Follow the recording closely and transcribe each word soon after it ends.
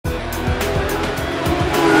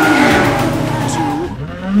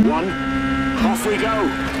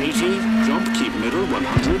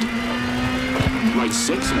right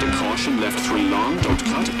 6 into caution, left 3 long, don't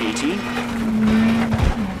cut, 80.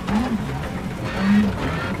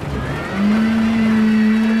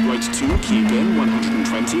 Right 2, keep in,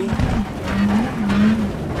 120.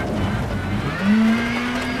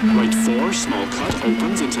 Right 4, small cut,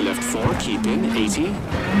 opens into left 4, keep in, 80.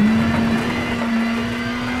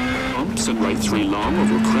 Bumps and right 3 long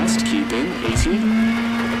over crest, keep in, 80.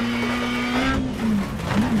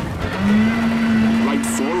 Right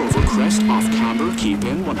 4 over crest, off camber, keep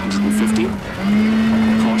in, 150.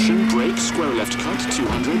 Caution, brake, square left cut,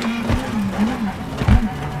 200.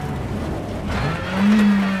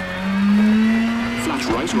 Flat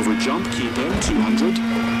right over jump, keep in, 200.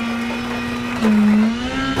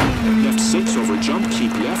 Left 6 over jump,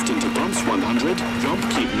 keep left into bumps, 100. Jump,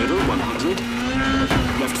 keep middle, 100.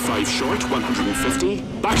 Left 5 short, 150.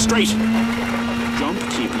 Back straight. Jump,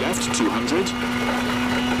 keep left, 200.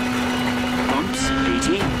 Bumps,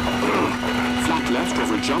 80. Flat left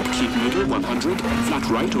over jump, keep middle, 100. Flat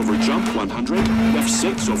right over jump, 100. Left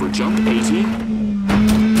 6 over jump, 80.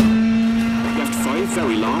 Left 5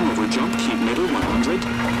 very long over jump, keep middle, 100.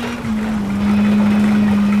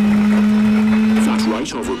 Flat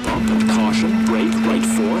right over bump and caution, brake, right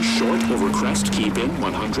 4, short over crest, keep in,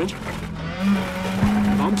 100.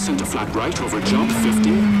 Bumps into flat right over jump,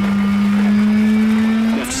 50.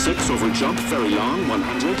 Left 6 over jump, very long,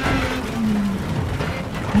 100.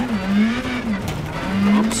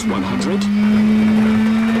 Bumps, 100.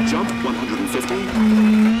 Jump, 150.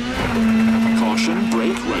 Caution,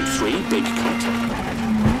 brake, right 3, big cut.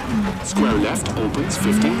 Square left, opens,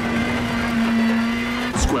 50.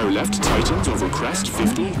 Square left, tightens over crest,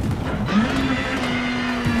 50.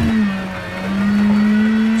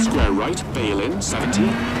 Square right, bail in, 70.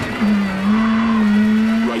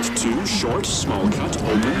 Right 2, short, small cut,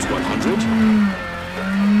 opens, 100.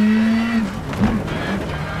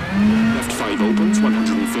 Left 5 opens,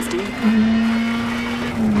 150.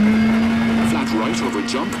 Flat right over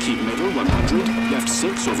jump, keep middle, 100. Left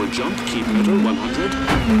 6 over jump, keep middle, 100.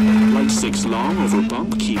 Right 6 long over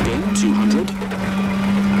bump, keep in, 200.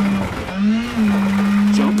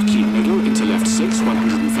 Jump, keep middle, into left 6,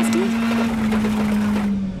 150.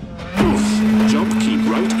 Jump, keep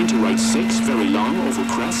right, into right 6, very long, over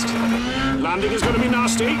crest. Landing is going to be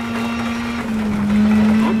nasty.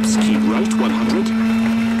 Bumps, keep right, 100.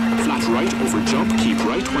 Flat right, over jump, keep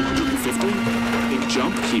right, 150. Big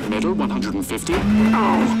jump, keep middle, 150.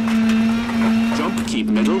 Ow! Jump, keep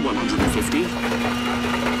middle, 150.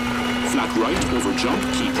 Flat right, over jump,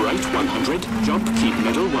 keep right, 100. Jump, keep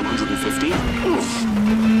middle, 150. Oof!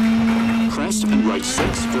 Crest and right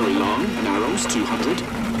 6, very long, narrows, 200.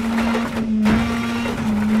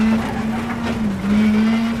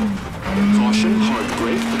 Caution, hard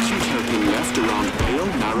brake, acute hairpin left around bail,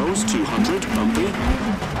 narrows, 200, bumpy.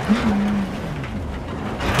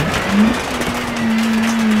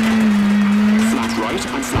 Flat right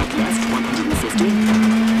and flat left, 150.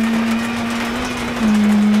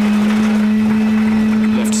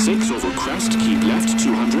 Left 6 over crest, keep left,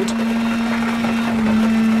 200.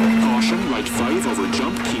 Caution, right 5 over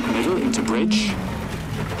jump, keep middle into bridge.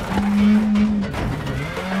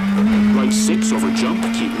 Right 6 over jump,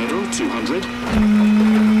 keep middle, 200.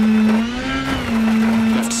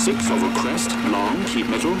 Left 6 over crest, long, keep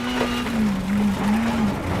middle.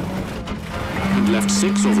 And left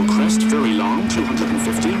 6 over crest, very long,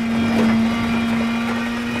 250.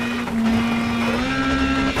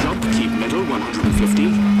 Jump, keep middle,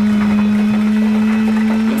 150.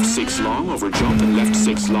 Left 6 long over jump and left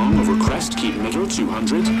 6 long over crest, keep middle,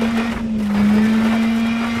 200.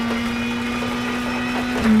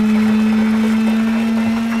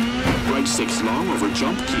 Right 6 long over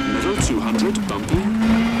jump, keep middle, 200, bumpy.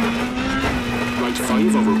 Right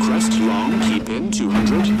 5 over crest, long, keep in,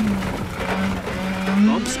 200.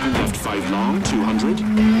 Bumps and left 5 long, 200.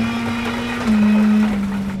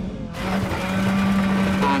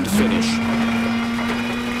 And finish.